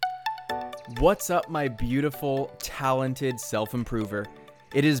What's up, my beautiful, talented self-improver?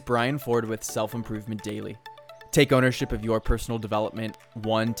 It is Brian Ford with Self-Improvement Daily. Take ownership of your personal development,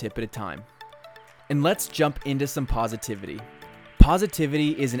 one tip at a time. And let's jump into some positivity.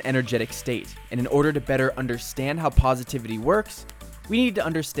 Positivity is an energetic state, and in order to better understand how positivity works, we need to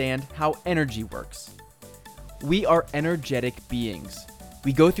understand how energy works. We are energetic beings.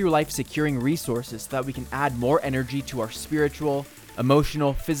 We go through life securing resources so that we can add more energy to our spiritual,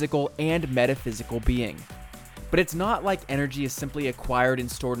 emotional, physical, and metaphysical being. But it's not like energy is simply acquired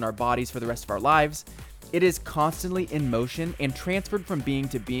and stored in our bodies for the rest of our lives. It is constantly in motion and transferred from being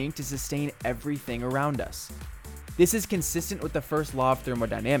to sustain everything around us. This is consistent with the first law of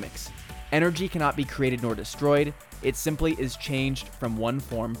thermodynamics. Energy cannot be created nor destroyed. It simply is changed from one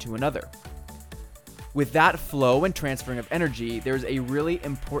form to another. With that flow and transferring of energy, there's a really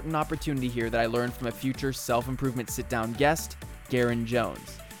important opportunity here that I learned from a future self-improvement sit-down guest, Garen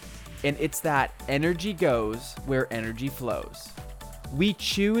Jones. And it's that energy goes where energy flows. We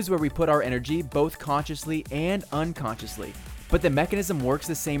choose where we put our energy, both consciously and unconsciously, but the mechanism works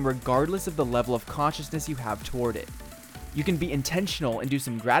the same regardless of the level of consciousness you have toward it. You can be intentional and do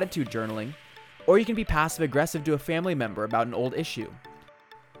some gratitude journaling, or you can be passive-aggressive to a family member about an old issue.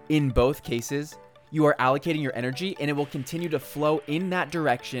 In both cases, you are allocating your energy and it will continue to flow in that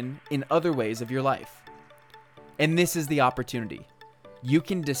direction in other ways of your life. And this is the opportunity. You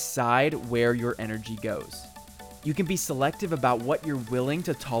can decide where your energy goes. You can be selective about what you're willing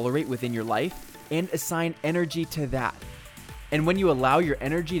to tolerate within your life and assign energy to that. And when you allow your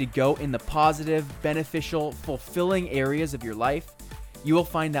energy to go in the positive, beneficial, fulfilling areas of your life, you will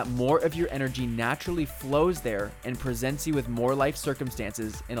find that more of your energy naturally flows there and presents you with more life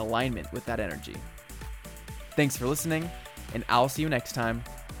circumstances in alignment with that energy. Thanks for listening, and I'll see you next time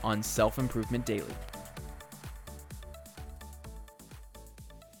on Self-Improvement Daily.